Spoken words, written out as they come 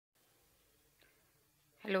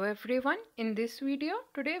Hello everyone. In this video,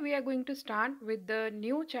 today we are going to start with the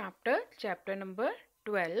new chapter number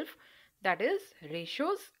 12, that is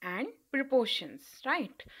ratios and proportions,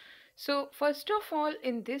 right? So first of all,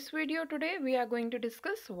 in this video today we are going to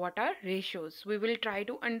discuss what are ratios. We will try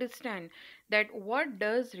to understand that what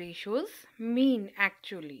does ratios mean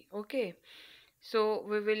actually, okay? So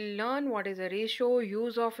we will learn what is a ratio,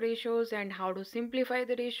 use of ratios and how to simplify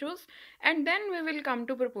the ratios, and then we will come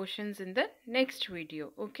to proportions in the next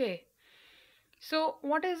video. Okay. So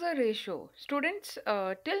what is a ratio? Students,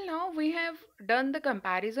 till now we have done the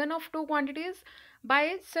comparison of two quantities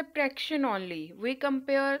by subtraction only. We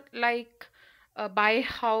compare like by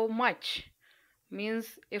how much.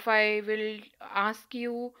 Means if I will ask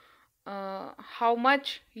you how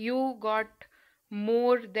much you got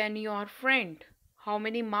more than your friend, how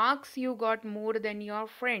many marks you got more than your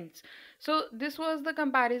friends. So this was the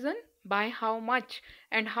comparison by how much.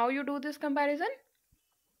 And how you do this comparison?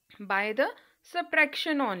 By the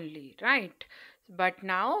subtraction only, right? But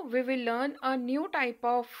now we will learn a new type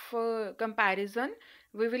of comparison.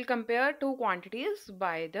 We will compare two quantities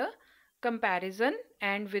by the comparison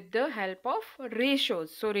and with the help of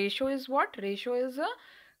ratios. So ratio is what? Ratio is a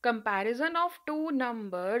comparison of two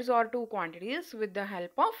numbers or two quantities with the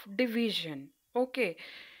help of division. Okay,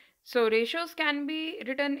 so ratios can be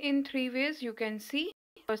written in three ways. You can see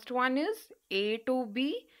first one is A to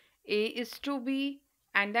B, A is to B,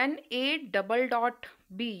 and then A double dot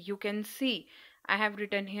B. You can see I have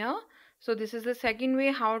written here. So this is the second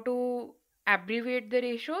way how to abbreviate the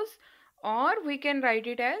ratios, or we can write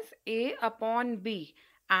it as A upon B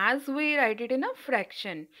as we write it in a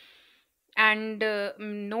fraction. And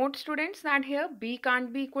note students that here B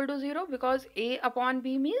can't be equal to 0 because A upon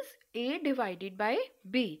B means A divided by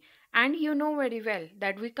B, and you know very well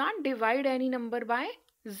that we can't divide any number by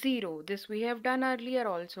 0. This we have done earlier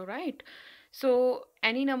also, right? So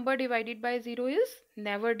any number divided by 0 is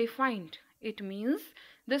never defined. It means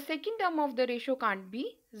the second term of the ratio can't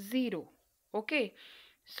be 0. Okay,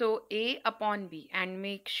 so A upon B, and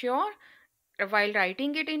make sure while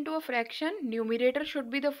writing it into a fraction, numerator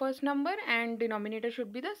should be the first number and denominator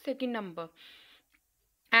should be the second number.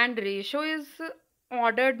 And ratio is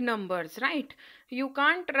ordered numbers, right? You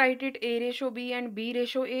can't write it A ratio B and B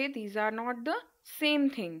ratio A. These are not the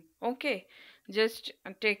same thing. Okay, just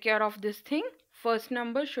take care of this thing. First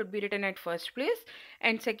number should be written at first place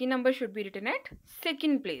and second number should be written at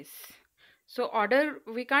second place. So order,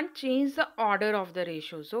 we can't change the order of the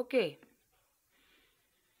ratios. Okay.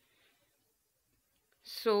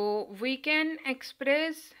 So we can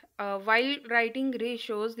express while writing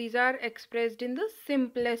ratios, these are expressed in the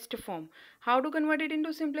simplest form. How to convert it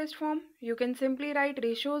into simplest form? You can simply write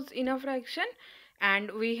ratios in a fraction,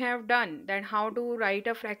 and we have done that how to write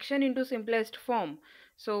a fraction into simplest form.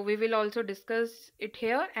 So we will also discuss it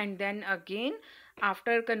here, and then again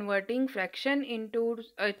after converting fraction into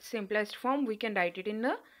its simplest form, we can write it in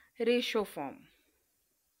a ratio form.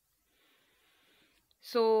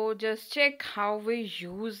 So just check how we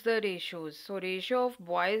use the ratios. So ratio of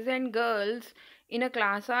boys and girls in a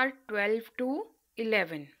class are 12 to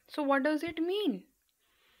 11. So what does it mean?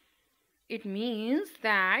 It means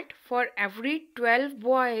that for every 12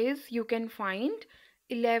 boys you can find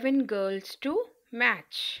 11 girls to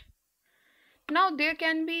match. Now there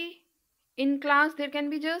can be, in class there can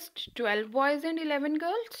be just 12 boys and 11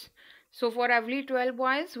 girls. So for every 12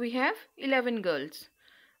 boys we have 11 girls.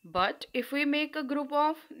 But if we make a group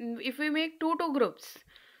of, if we make two groups,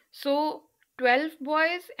 so 12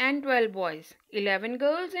 boys and 12 boys, 11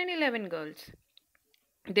 girls and 11 girls,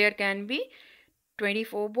 there can be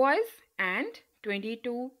 24 boys and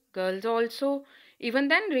 22 girls also. Even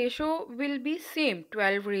then ratio will be same,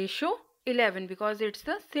 12 ratio 11, because it's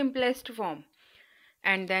the simplest form.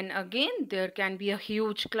 And then again there can be a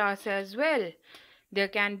huge class as well. There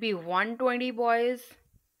can be 120 boys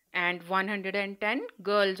and 110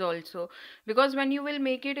 girls also, because when you will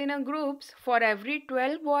make it in a groups, for every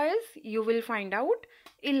 12 boys you will find out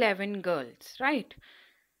 11 girls, right?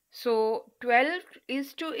 So 12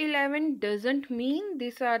 is to 11 doesn't mean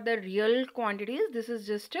these are the real quantities. This is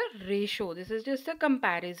just a ratio, this is just a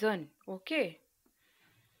comparison. Okay,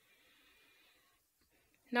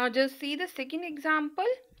 now just see the second example.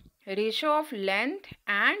 Ratio of length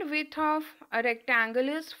and width of a rectangle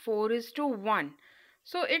is 4:1.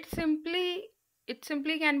 So it simply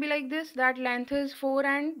can be like this, that length is 4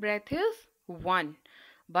 and breadth is 1.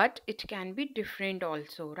 But it can be different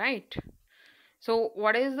also, right? So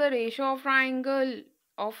what is the ratio of triangle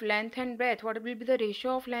of length and breadth? What will be the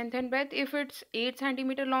ratio of length and breadth if it's 8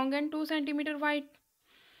 centimeter long and 2 centimeter wide?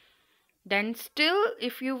 then still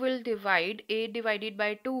if you will divide, 8 divided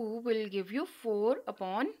by 2 will give you 4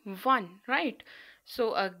 upon 1, right?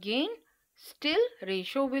 So again, still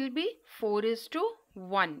ratio will be 4 is to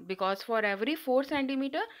 1, because for every 4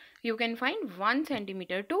 centimeter you can find 1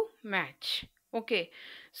 centimeter to match. Okay,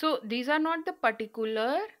 so these are not the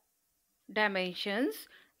particular dimensions,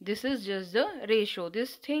 this is just the ratio.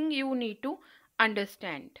 This thing you need to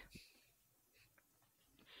understand.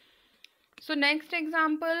 So next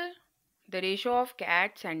example, the ratio of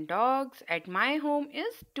cats and dogs at my home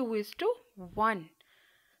is 2 is to 1.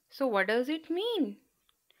 So what does it mean?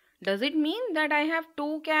 Does it mean that I have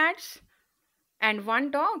 2 cats and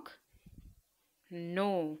 1 dog?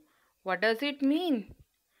 No. What does it mean?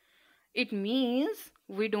 It means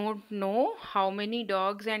we don't know how many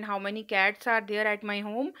dogs and how many cats are there at my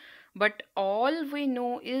home, but all we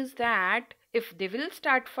know is that if they will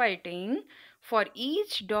start fighting, for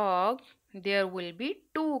each dog there will be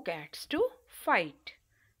 2 cats to fight,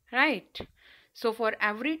 right? So for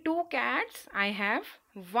every 2 cats I have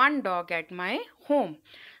 1 dog at my home.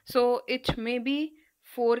 So it may be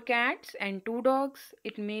 4 cats and 2 dogs,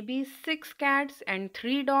 it may be 6 cats and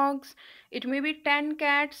 3 dogs, it may be 10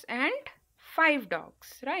 cats and 5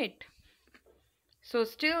 dogs, right? So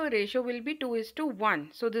still ratio will be 2 is to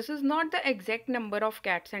 1. So this is not the exact number of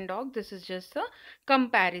cats and dogs, this is just a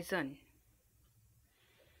comparison.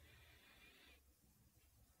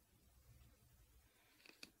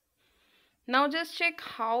 Now just check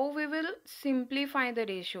how we will simplify the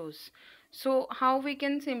ratios. So how we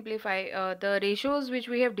can simplify the ratios which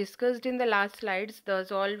we have discussed in the last slides,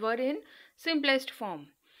 those all were in simplest form.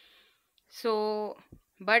 So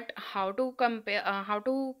but how to compare, how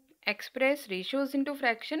to express ratios into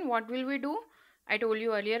fraction, what will we do? I told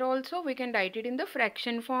you earlier also, we can write it in the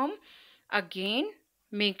fraction form. Again,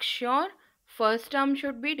 make sure first term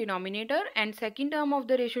should be denominator and second term of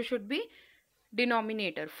the ratio should be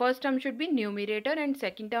denominator. First term should be numerator and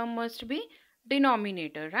second term must be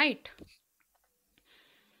denominator, right?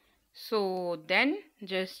 So then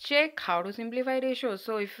just check how to simplify ratios.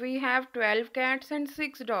 So if we have 12 cats and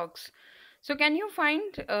 6 dogs, so can you find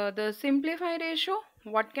the simplify ratio?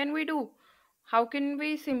 What can we do? How can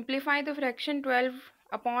we simplify the fraction 12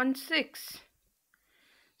 upon 6?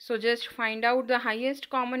 So just find out the highest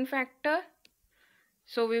common factor.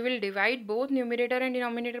 So we will divide both numerator and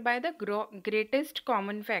denominator by the greatest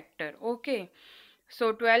common factor. Okay.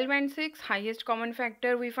 So 12 and 6, highest common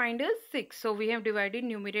factor we find is 6. So we have divided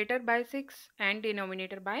numerator by 6 and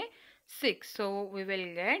denominator by 6. So we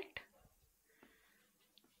will get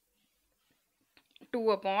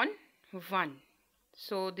 2 upon 1.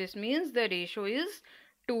 So this means the ratio is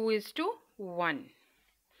 2 is to 1.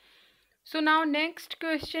 So now next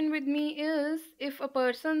question with me is, if a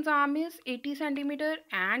person's arm is 80 centimeter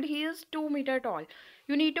and he is 2 meter tall,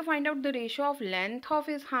 you need to find out the ratio of length of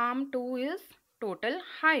his arm to his total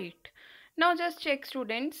height. Now just check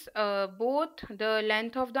students, both the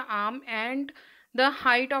length of the arm and the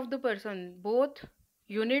height of the person, both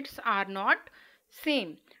units are not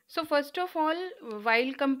same. So first of all,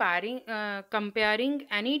 while comparing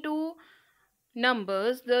any two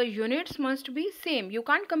numbers, the units must be same. You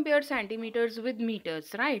can't compare centimeters with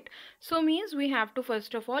meters, right? So means we have to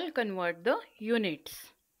first of all convert the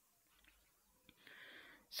units.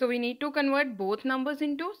 So we need to convert both numbers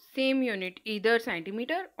into same unit, either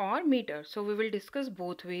centimeter or meter. So we will discuss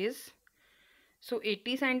both ways. So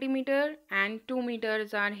 80 centimeter and 2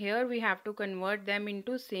 meters are here. We have to convert them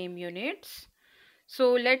into same units.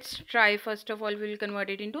 So let's try. First of all, we will convert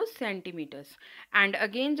it into centimeters. And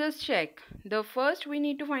again, just check. The first we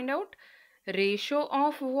need to find out ratio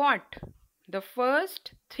of what? The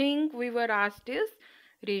first thing we were asked is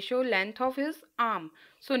ratio length of his arm.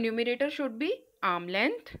 So numerator should be arm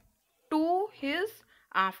length to his,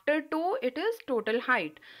 after 2 it is total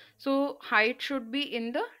height. So height should be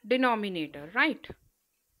in the denominator, right?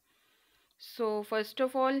 So first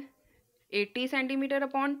of all, 80 centimeter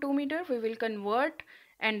upon 2 meter we will convert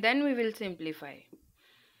and then we will simplify.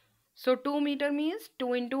 So 2 meter means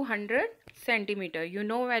 2 into 100 centimeter. You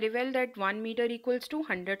know very well that 1 meter equals to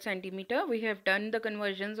 100 centimeter. We have done the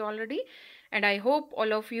conversions already and I hope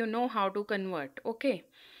all of you know how to convert. Okay.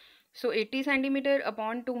 So 80 centimeter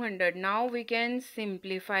upon 200. Now we can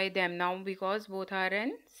simplify them now because both are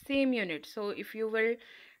in same unit. So if you will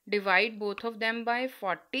divide both of them by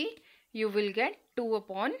 40, you will get 2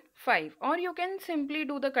 upon 5, or you can simply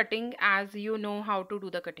do the cutting as you know how to do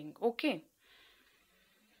the cutting. Okay.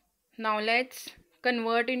 Now let's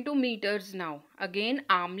convert into meters now. Again,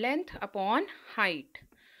 arm length upon height.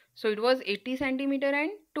 So it was 80 centimeter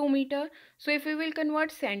and 2 meter. So if we will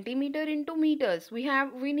convert centimeter into meters, we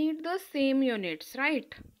need the same units,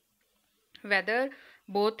 right? whether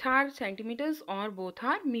both are centimeters or both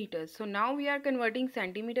are meters. So now we are converting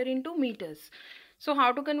centimeter into meters. So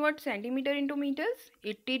how to convert centimeter into meters?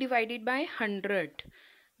 80 divided by 100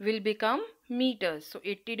 will become meters. So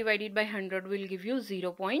 80 divided by 100 will give you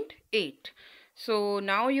 0.8. So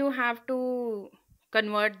now you have to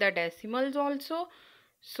convert the decimals also.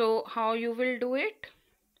 So how you will do it?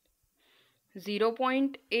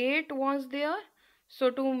 0.8 was there. So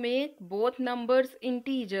to make both numbers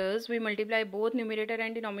integers, we multiply both numerator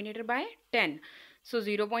and denominator by 10. So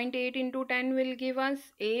 0.8 into 10 will give us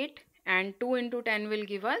 8 and 2 into 10 will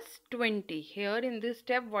give us 20. Here in this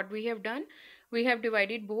step what we have done, we have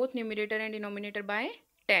divided both numerator and denominator by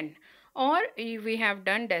 10. Or if we have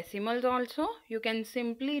done decimals also, you can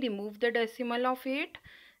simply remove the decimal of 8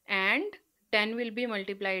 and 10 will be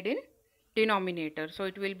multiplied in denominator. So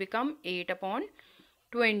it will become 8 upon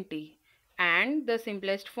 20 and the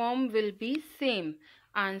simplest form will be same.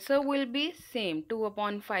 Answer will be same. 2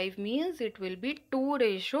 upon 5 means it will be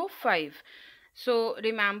 2:5. So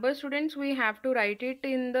remember students, we have to write it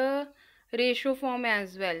in the ratio form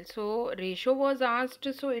as well. So ratio was asked,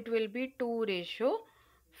 so it will be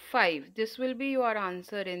 2:5. This will be your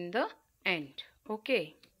answer in the end.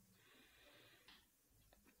 Okay.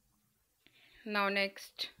 Now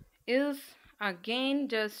next is again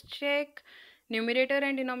just check numerator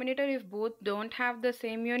and denominator. If both don't have the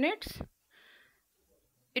same units,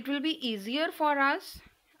 it will be easier for us.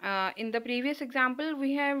 In the previous example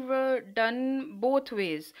we have done both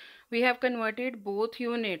ways. We have converted both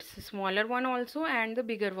units, smaller one also and the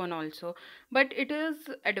bigger one also, but it is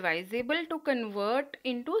advisable to convert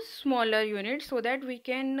into smaller units so that we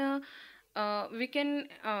can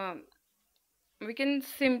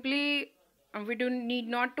simply we don't need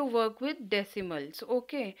not to work with decimals.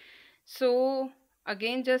 Okay, so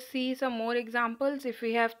again just see some more examples. If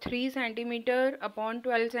we have 3 centimeter upon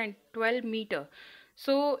 12 meter,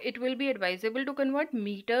 so it will be advisable to convert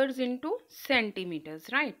meters into centimeters,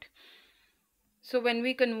 right? So when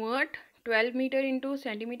we convert 12 meter into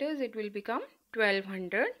centimeters, it will become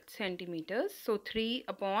 1200 centimeters. So 3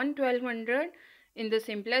 upon 1200, in the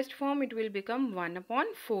simplest form it will become 1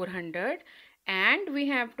 upon 400, and we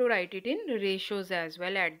have to write it in ratios as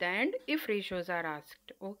well at the end if ratios are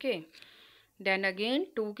asked. Okay. Then again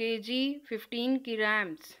 2 kg 15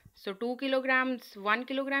 kilograms. So 2 kilograms, 1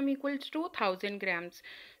 kilogram equals to 1000 grams.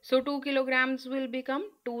 So 2 kilograms will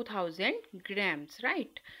become 2000 grams,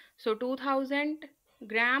 right? So 2000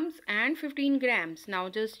 grams and 15 grams. Now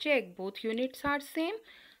just check both units are same.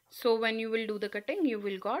 So when you will do the cutting, you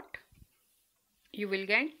will get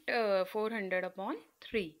 400 upon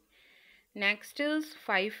 3. Next is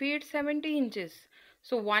 5 feet 70 inches.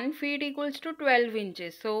 So 1 feet equals to 12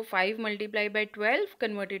 inches. So 5 multiplied by 12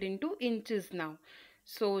 converted into inches now.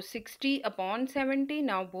 So 60 upon 70.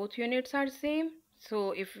 Now both units are same.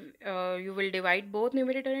 So if you will divide both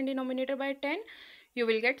numerator and denominator by 10, you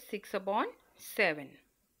will get 6 upon 7.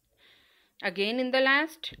 Again in the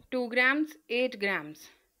last 2 grams, 8 grams.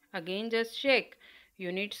 Again just check.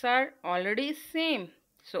 Units are already same.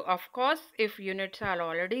 So of course if units are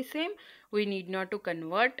already same, we need not to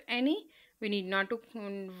convert any. We need not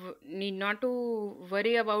to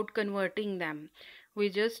worry about converting them. We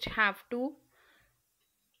just have to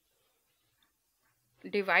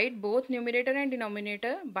divide both numerator and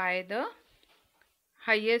denominator by the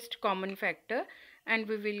highest common factor, and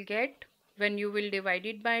we will get, when you will divide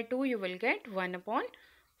it by 2, you will get 1 upon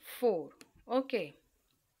 4. Okay.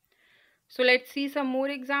 So let's see some more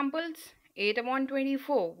examples. 8 upon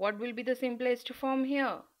 24. What will be the simplest form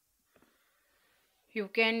here? You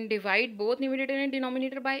can divide both numerator and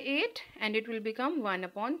denominator by 8 and it will become 1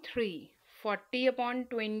 upon 3. 40 upon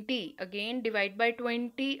 20. Again divide by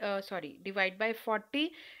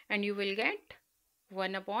 40 and you will get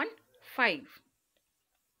 1 upon 5.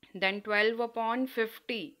 Then 12 upon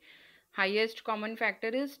 50. Highest common factor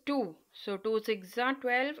is 2. So 2 6 are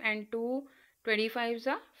 12 and 2 25s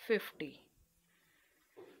are 50.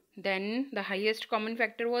 Then the highest common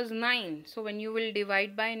factor was 9. So when you will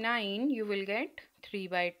divide by 9, you will get 3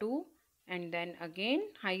 by 2. And then again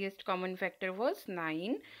highest common factor was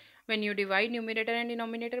 9. When you divide numerator and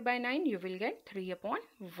denominator by 9, you will get 3 upon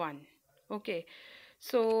 1. Okay.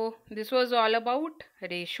 So this was all about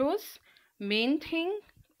ratios. Main thing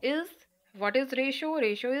is, what is ratio?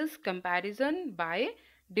 Ratio is comparison by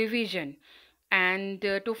division. And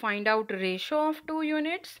to find out ratio of two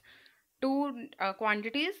units,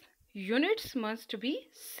 quantities, units must be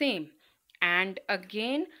same. And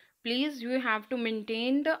again please you have to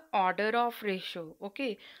maintain the order of ratio.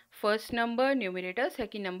 Okay, first number numerator,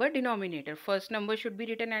 second number denominator. First number should be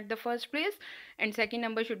written at the first place and second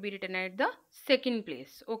number should be written at the second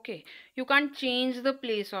place. Okay, you can't change the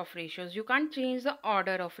place of ratios, you can't change the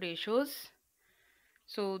order of ratios.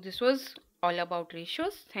 So this was all about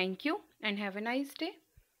ratios. Thank you and have a nice day.